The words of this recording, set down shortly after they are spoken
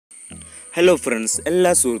Hello friends,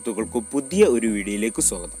 എല്ലാ സുഹൃത്തുക്കൾക്കും പുതിയ ഒരു വീഡിയോയിലേക്ക്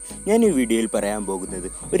സ്വാഗതം. ഞാൻ ഈ വീഡിയോയിൽ പറയാൻ പോകുന്നത്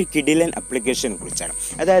ഒരു കിടിലൻ ആപ്ലിക്കേഷനെ കുറിച്ചാണ്.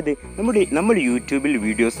 അതായത് നമ്മൾ യൂട്യൂബിൽ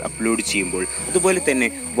വീഡിയോസ് അപ്ലോഡ് ചെയ്യുമ്പോൾ, അതുപോലെ തന്നെ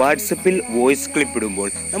വാട്സപ്പിൽ വോയിസ് ക്ലിപ്പ് ഇടുമ്പോൾ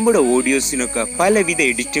നമ്മുടെ ഓഡിയോസിനൊക്കെ പലവിധ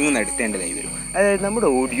എഡിറ്റിംഗ് നടത്തേണ്ടതായി വരും. അതായത് നമ്മുടെ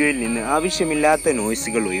ഓഡിയോയിൽ നിന്ന് ആവശ്യമില്ലാത്ത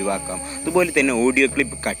നോയ്സുകൾ ഒഴിവാക്കാം, അതുപോലെ തന്നെ ഓഡിയോ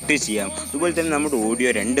ക്ലിപ്പ് കട്ട് ചെയ്യാം, അതുപോലെ തന്നെ നമ്മുടെ ഓഡിയോ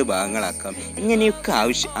 2 ഭാഗങ്ങളാക്കാം. ഇങ്ങനെയൊക്കെ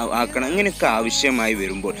അങ്ങനെയൊക്കെ ആവശ്യമായി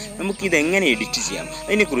വരുമ്പോൾ നമുക്കിതെങ്ങനെ എഡിറ്റ് ചെയ്യാം,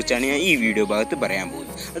 അതിനെക്കുറിച്ചാണ് ഞാൻ ഈ വീഡിയോ ഭാഗത്ത് പറയാൻ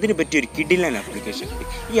പോകുന്നത്. അതിനെ പറ്റി ഒരു കിടിലൻ ആപ്ലിക്കേഷൻ ഉണ്ട്.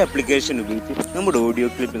 ഈ ആപ്ലിക്കേഷൻ ഉപയോഗിച്ച് നമ്മുടെ ഓഡിയോ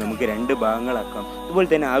ക്ലിപ്പ് നമുക്ക് 2 ഭാഗങ്ങളാക്കാം, അതുപോലെ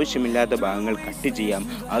തന്നെ ആവശ്യമില്ലാത്ത ഭാഗങ്ങൾ കട്ട് ചെയ്യാം,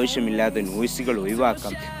 ആവശ്യമില്ലാത്ത നോയ്സുകൾ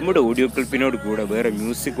ഒഴിവാക്കാം, നമ്മുടെ ഓഡിയോ ക്ലിപ്പിനോട് കൂടെ വേറെ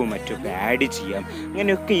മ്യൂസിക്കോ മറ്റൊക്കെ ആഡ് ചെയ്യാം.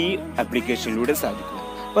 അങ്ങനെയൊക്കെ ഈ ആപ്ലിക്കേഷനിലൂടെ സാധിക്കും.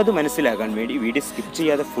 അപ്പോൾ അത് മനസ്സിലാക്കാൻ വേണ്ടി വീഡിയോ സ്കിപ്പ്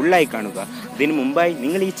ചെയ്യാതെ ഫുള്ളായി കാണുക. അതിന് മുമ്പായി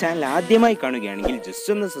നിങ്ങൾ ഈ ചാനൽ ആദ്യമായി കാണുകയാണെങ്കിൽ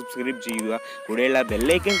ജസ്റ്റ് ഒന്ന് സബ്സ്ക്രൈബ് ചെയ്യുക. കൂടെയുള്ള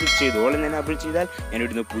ബെല്ലൈക്കൺ ക്ലിക്ക് ചെയ്ത് ഓൾ എന്ന് എനേബിൾ ചെയ്താൽ ഞാൻ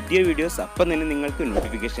ഇടുന്ന പുതിയ വീഡിയോസ് അപ്പം തന്നെ നിങ്ങൾക്ക്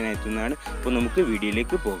നോട്ടിഫിക്കേഷൻ എത്തുന്നതാണ്. അപ്പോൾ നമുക്ക്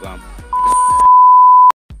വീഡിയോയിലേക്ക് പോകാം.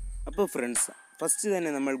 അപ്പോൾ ഫ്രണ്ട്സ്, ഫസ്റ്റ്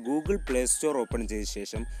തന്നെ നമ്മൾ ഗൂഗിൾ പ്ലേ സ്റ്റോർ ഓപ്പൺ ചെയ്ത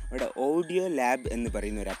ശേഷം അവിടെ AudioLab എന്ന്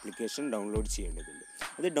പറയുന്ന ഒരു ആപ്ലിക്കേഷൻ ഡൗൺലോഡ് ചെയ്യേണ്ടതുണ്ട്.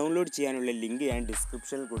 അത് ഡൗൺലോഡ് ചെയ്യാനുള്ള ലിങ്ക് ഞാൻ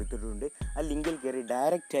ഡിസ്ക്രിപ്ഷനിൽ കൊടുത്തിട്ടുണ്ട്. ആ ലിങ്കിൽ കയറി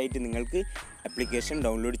ഡയറക്റ്റ് ആയിട്ട് നിങ്ങൾക്ക് ആപ്ലിക്കേഷൻ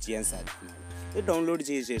ഡൗൺലോഡ് ചെയ്യാൻ സാധിക്കുന്നതാണ്. ഇത് ഡൗൺലോഡ്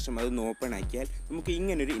ചെയ്ത ശേഷം അതൊന്ന് ഓപ്പൺ ആക്കിയാൽ നമുക്ക്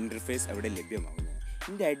ഇങ്ങനൊരു ഇൻ്റർഫേസ് അവിടെ ലഭ്യമാകുന്നതാണ്.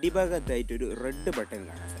 ഇതിൻ്റെ അടിഭാഗത്തായിട്ടൊരു റെഡ് ബട്ടൺ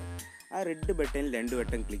കാണാൻ സാധിക്കും. ആ റെഡ് ബട്ടണിൽ 2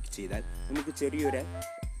 വട്ടം ക്ലിക്ക് ചെയ്താൽ നമുക്ക് ചെറിയൊരു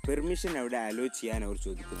പെർമിഷൻ അവിടെ അലോ ചെയ്യാൻ അവർ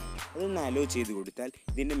ചോദിക്കുന്നതാണ്. അതൊന്ന് അലോ ചെയ്ത് കൊടുത്താൽ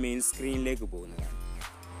ഇതിൻ്റെ മെയിൻ സ്ക്രീനിലേക്ക് പോകുന്നതാണ്.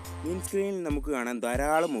 മെയിൻ സ്ക്രീനിൽ നമുക്ക് കാണാൻ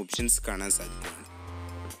ധാരാളം ഓപ്ഷൻസ് കാണാൻ സാധിക്കുന്നതാണ്.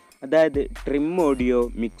 അതായത് trim audio,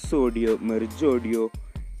 mix audio, merge audio,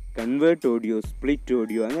 convert audio, split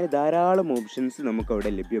audio, അങ്ങനെ ധാരാളം ഓപ്ഷൻസ് നമുക്ക്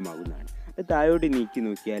അവിടെ ലഭ്യമാകുന്നതാണ്. അത് താഴോട്ട് നീക്കി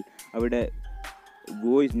നോക്കിയാൽ അവിടെ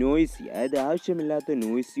നോയ്സി, അതായത് ആവശ്യമില്ലാത്ത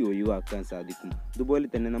നോയ്സി ഒഴിവാക്കാൻ സാധിക്കും. അതുപോലെ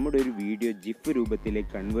തന്നെ നമ്മുടെ ഒരു വീഡിയോ ജിഫ്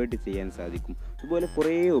രൂപത്തിലേക്ക് കൺവേർട്ട് ചെയ്യാൻ സാധിക്കും. അതുപോലെ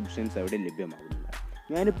കുറേ ഓപ്ഷൻസ് അവിടെ ലഭ്യമാകുന്നതാണ്.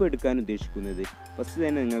 ഞാനിപ്പോൾ എടുക്കാൻ ഉദ്ദേശിക്കുന്നത്, ഫസ്റ്റ്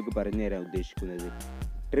തന്നെ നിങ്ങൾക്ക് പറഞ്ഞു തരാൻ ഉദ്ദേശിക്കുന്നത്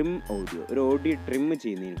ട്രിം ഓഡിയോ, ഒരു ഓഡിയോ ട്രിം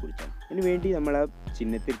ചെയ്യുന്നതിനെ കുറിച്ചാണ്. അതിന് വേണ്ടി നമ്മൾ ആ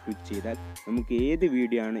ചിഹ്നത്തിൽ ക്ലിക്ക് ചെയ്താൽ നമുക്ക്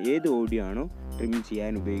ഏത് ഓഡിയോ ആണോ ട്രിം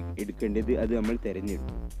ചെയ്യാൻ എടുക്കേണ്ടത് അത് നമ്മൾ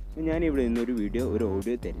തിരഞ്ഞെടുക്കും. ഞാനിവിടെ നിന്നൊരു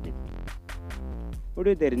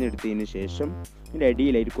ഓഡിയോ തിരഞ്ഞെടുത്തതിന് ശേഷം ഇതിൻ്റെ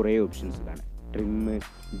അടിയിലായിട്ട് കുറേ ഓപ്ഷൻസ് കാണാം. ട്രിം,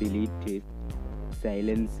 ഡിലീറ്റ്,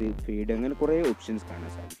 സൈലൻസ്, ഫീഡ്, അങ്ങനെ കുറേ ഓപ്ഷൻസ് കാണാൻ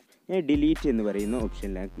സാധിക്കും. ഞാൻ ഡിലീറ്റ് എന്ന് പറയുന്ന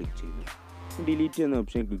ഓപ്ഷനിലാണ് ക്ലിക്ക് ചെയ്യുന്നത്. ഡിലീറ്റ് എന്ന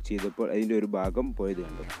ഓപ്ഷൻ ക്ലിക്ക് ചെയ്തപ്പോൾ അതിൻ്റെ ഒരു ഭാഗം പോയത്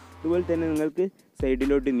കണ്ടു. അതുപോലെ തന്നെ നിങ്ങൾക്ക്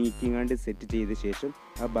സൈഡിലോട്ട് നീക്കിങ്ങാണ്ട് സെറ്റ് ചെയ്ത ശേഷം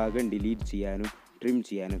ആ ഭാഗം ഡിലീറ്റ് ചെയ്യാനും ട്രിം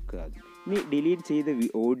ചെയ്യാനൊക്കെ ആകും. ഇനി ഡിലീറ്റ് ചെയ്ത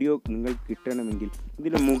ഓഡിയോ നിങ്ങൾക്ക് കിട്ടണമെങ്കിൽ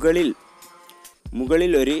ഇതിന്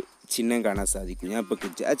മുകളിൽ ഒരു ചിഹ്നം കാണാൻ സാധിക്കും. ഞാൻ ഇപ്പോൾ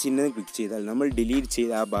ആ ചിഹ്നം ക്ലിക്ക് ചെയ്താൽ നമ്മൾ ഡിലീറ്റ്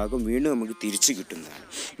ചെയ്ത ആ ഭാഗം വീണ്ടും നമുക്ക് തിരിച്ച് കിട്ടുന്നതാണ്.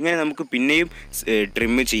 ഇങ്ങനെ നമുക്ക് പിന്നെയും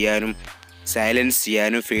ട്രിം ചെയ്യാനും സൈലൻസ്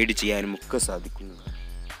ചെയ്യാനും ഫേഡ് ചെയ്യാനും ഒക്കെ സാധിക്കുന്നതാണ്.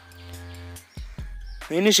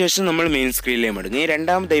 അതിനുശേഷം നമ്മൾ മെയിൻ സ്ക്രീനിലേക്ക് മടങ്ങി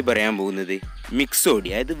രണ്ടാമതായി പറയാൻ പോകുന്നത് മിക്സ്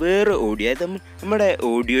ഓഡിയോ, അതായത് വേറെ ഓഡിയോ, അതായത് നമ്മുടെ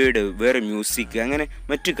ഓഡിയോയുടെ വേറെ മ്യൂസിക്, അങ്ങനെ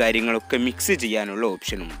മറ്റു കാര്യങ്ങളൊക്കെ മിക്സ് ചെയ്യാനുള്ള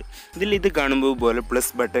ഓപ്ഷനുമുണ്ട്. ഇത് കാണുമ്പോൾ പോലെ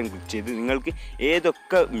പ്ലസ് ബട്ടൺ ക്ലിക്ക് ചെയ്ത് നിങ്ങൾക്ക്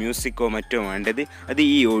ഏതൊക്കെ മ്യൂസിക്കോ മറ്റോ വേണ്ടത് അത്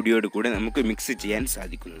ഈ ഓഡിയോയുടെ കൂടെ നമുക്ക് മിക്സ് ചെയ്യാൻ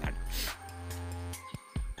സാധിക്കുന്നതാണ്.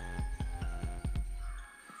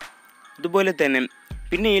 അതുപോലെ തന്നെ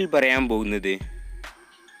പിന്നെ ഇതിൽ പറയാൻ പോകുന്നത്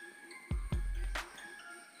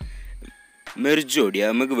മെർജ് ഓഡിയോ.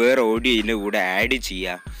 നമുക്ക് വേറെ ഓഡിയോ ഇതിൻ്റെ കൂടെ ആഡ്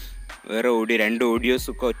ചെയ്യാം. വേറെ ഓഡിയോ 2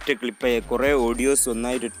 ഓഡിയോസൊക്കെ ഒറ്റ ക്ലിപ്പായി, കുറേ ഓഡിയോസ്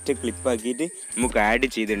ഒന്നായിട്ട് ഒറ്റ ക്ലിപ്പാക്കിയിട്ട് നമുക്ക് ആഡ്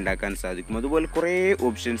ചെയ്തുണ്ടാക്കാൻ സാധിക്കും. അതുപോലെ കുറേ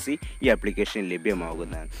ഓപ്ഷൻസ് ഈ ആപ്ലിക്കേഷൻ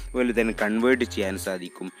ലഭ്യമാകുന്നതാണ്. അതുപോലെ തന്നെ കൺവേർട്ട് ചെയ്യാൻ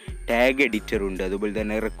സാധിക്കും. ടാഗ് എഡിറ്റർ ഉണ്ട്. അതുപോലെ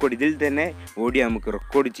തന്നെ ഇതിൽ തന്നെ ഓഡിയോ നമുക്ക്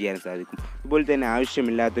റെക്കോർഡ് ചെയ്യാൻ സാധിക്കും. അതുപോലെ തന്നെ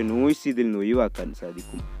ആവശ്യമില്ലാത്ത നോയ്സ് ഇതിൽ നിന്ന് ഒഴിവാക്കാൻ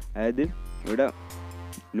സാധിക്കും. അതായത് ഇവിടെ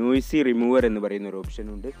നോയ്സി റിമൂവർ എന്ന് പറയുന്ന ഒരു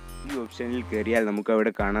ഓപ്ഷനുണ്ട്. ഈ ഓപ്ഷനിൽ കയറിയാൽ നമുക്ക്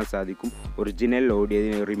അവിടെ കാണാൻ സാധിക്കും original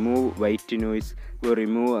audio, remove white noise,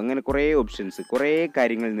 remove, അങ്ങനെ കുറേ ഓപ്ഷൻസ്, കുറേ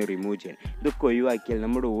കാര്യങ്ങളിൽ നിന്ന് റിമൂവ് ചെയ്യാൻ. ഇതൊക്കെ ഒഴിവാക്കിയാൽ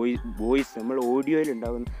നമ്മുടെ നമ്മൾ ഓഡിയോയിൽ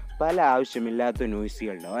ഉണ്ടാകുന്ന പല ആവശ്യമില്ലാത്ത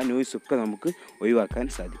നോയ്സുകൾ ഉണ്ടാവും. ആ നോയ്സൊക്കെ നമുക്ക് ഒഴിവാക്കാൻ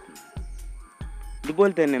സാധിക്കും.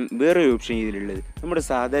 അതുപോലെ തന്നെ വേറൊരു ഓപ്ഷൻ ഇതിലുള്ളത് നമ്മുടെ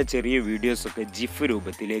സാധാ ചെറിയ വീഡിയോസൊക്കെ ജിഫ്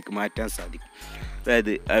രൂപത്തിലേക്ക് മാറ്റാൻ സാധിക്കും.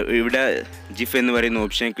 അതായത് ഇവിടെ ജിഫ് എന്ന് പറയുന്ന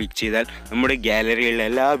ഓപ്ഷൻ ക്ലിക്ക് ചെയ്താൽ നമ്മുടെ ഗാലറിയിലുള്ള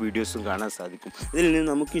എല്ലാ വീഡിയോസും കാണാൻ സാധിക്കും. ഇതിൽ നിന്ന്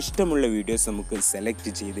നമുക്ക് ഇഷ്ടമുള്ള വീഡിയോസ് നമുക്ക്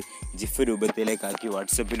സെലക്ട് ചെയ്ത് ജിഫ് രൂപത്തിലേക്കാക്കി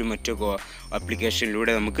വാട്സപ്പിലും മറ്റോ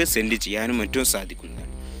ആപ്ലിക്കേഷനിലൂടെ നമുക്ക് സെൻഡ് ചെയ്യാനും മറ്റും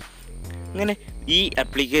സാധിക്കുന്നതാണ്. അങ്ങനെ ഈ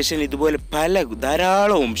ആപ്ലിക്കേഷൻ ഇതുപോലെ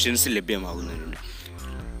ധാരാളം ഓപ്ഷൻസ് ലഭ്യമാകുന്നുണ്ട്.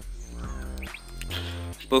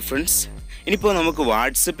 അപ്പോൾ ഫ്രണ്ട്സ്, ഇനിയിപ്പോൾ നമുക്ക്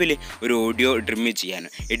വാട്സപ്പിൽ ഒരു ഓഡിയോ ട്രിം ചെയ്യാനോ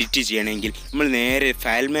എഡിറ്റ് ചെയ്യണമെങ്കിൽ നമ്മൾ നേരെ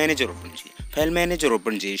ഫയൽ മാനേജർ ഓപ്പൺ ചെയ്യും. ഫയൽ മാനേജർ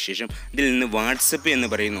ഓപ്പൺ ചെയ്ത ശേഷം ഇതിൽ നിന്ന് വാട്സപ്പ് എന്ന്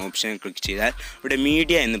പറയുന്ന ഓപ്ഷൻ ക്ലിക്ക് ചെയ്താൽ ഇവിടെ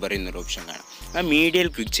മീഡിയ എന്ന് പറയുന്ന ഒരു ഓപ്ഷൻ കാണാം. ആ മീഡിയയിൽ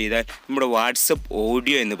ക്ലിക്ക് ചെയ്താൽ നമ്മുടെ വാട്സപ്പ്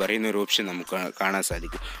ഓഡിയോ എന്ന് പറയുന്ന ഒരു ഓപ്ഷൻ നമുക്ക് കാണാൻ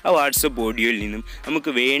സാധിക്കും. ആ വാട്സപ്പ് ഓഡിയോയിൽ നിന്നും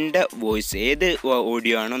നമുക്ക് വേണ്ട വോയിസ്, ഏത്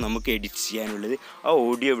ഓഡിയോ ആണോ നമുക്ക് എഡിറ്റ് ചെയ്യാനുള്ളത്, ആ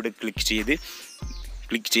ഓഡിയോ ഇവിടെ ക്ലിക്ക്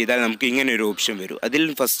ചെയ്താൽ നമുക്ക് ഇങ്ങനെ ഒരു ഓപ്ഷൻ വരും. അതിൽ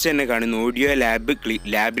ഫസ്റ്റ് തന്നെ കാണുന്ന ഓഡിയോ ലാബിൽ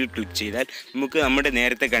ക്ലിക്ക് ചെയ്താൽ നമുക്ക് നമ്മുടെ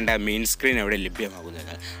നേരത്തെ കണ്ട മെയിൻ സ്ക്രീൻ അവിടെ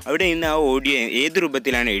ലഭ്യമാകുന്നതാണ്. അവിടെ നിന്ന് ആ ഓഡിയോ ഏത്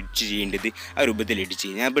രൂപത്തിലാണ് എഡിറ്റ് ചെയ്യേണ്ടത് ആ രൂപത്തിൽ എഡിറ്റ്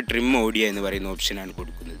ചെയ്യും. ഞാനിപ്പോൾ ട്രിം ഓഡിയോ എന്ന് പറയുന്ന ഓപ്ഷനാണ്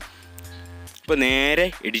കൊടുക്കുന്നത്. അപ്പോൾ നേരെ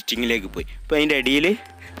എഡിറ്റിങ്ങിലേക്ക് പോയി. അപ്പോൾ അതിൻ്റെ അടിയിൽ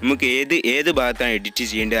നമുക്ക് ഏത് ഭാഗത്താണ് എഡിറ്റ്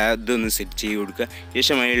ചെയ്യേണ്ടത് അതൊന്ന് സെറ്റ് ചെയ്ത് കൊടുക്കുക.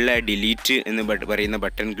 ശേഷം അതിലുള്ള ഡിലീറ്റ് എന്ന് പറയുന്ന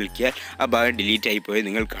ബട്ടൺ ക്ലിക്ക് ചെയ്യാൽ ആ ഭാഗം ഡിലീറ്റ് ആയിപ്പോയി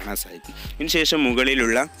നിങ്ങൾ കാണാൻ സാധിക്കും. അതിനുശേഷം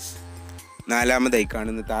മുകളിലുള്ള നാലാമതായി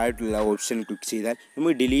കാണുന്ന താഴോട്ടുള്ള ഓപ്ഷൻ ക്ലിക്ക് ചെയ്താൽ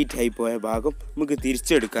നമുക്ക് ഡിലീറ്റ് ആയി പോയ ഭാഗം നമുക്ക്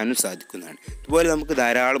തിരിച്ചെടുക്കാനും സാധിക്കുന്നതാണ്. അതുപോലെ നമുക്ക്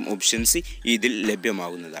ധാരാളം ഓപ്ഷൻസ് ഇതിൽ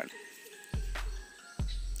ലഭ്യമാകുന്നതാണ്.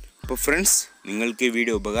 അപ്പോൾ ഫ്രണ്ട്സ്, നിങ്ങൾക്ക് ഈ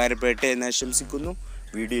വീഡിയോ ഉപകാരപ്പെട്ടെ എന്ന് ആശംസിക്കുന്നു.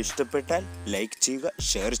 വീഡിയോ ഇഷ്ടപ്പെട്ടാൽ ലൈക്ക് ചെയ്യുക,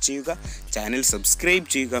 ഷെയർ ചെയ്യുക, ചാനൽ സബ്സ്ക്രൈബ്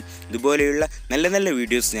ചെയ്യുക. ഇതുപോലെയുള്ള നല്ല നല്ല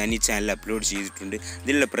വീഡിയോസ് ഞാൻ ഈ ചാനൽ അപ്ലോഡ് ചെയ്തിട്ടുണ്ട്.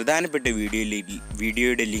 ഇതിലുള്ള പ്രധാനപ്പെട്ട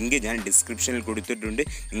വീഡിയോയുടെ ലിങ്ക് ഞാൻ ഡിസ്ക്രിപ്ഷനിൽ കൊടുത്തിട്ടുണ്ട്.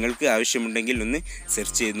 നിങ്ങൾക്ക് ആവശ്യമുണ്ടെങ്കിൽ ഒന്ന്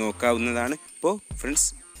സെർച്ച് ചെയ്ത് നോക്കാവുന്നതാണ്. അപ്പോൾ ഫ്രണ്ട്സ്,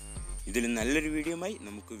 ഇതിൽ നല്ലൊരു വീഡിയോയുമായി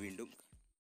നമുക്ക് വീണ്ടും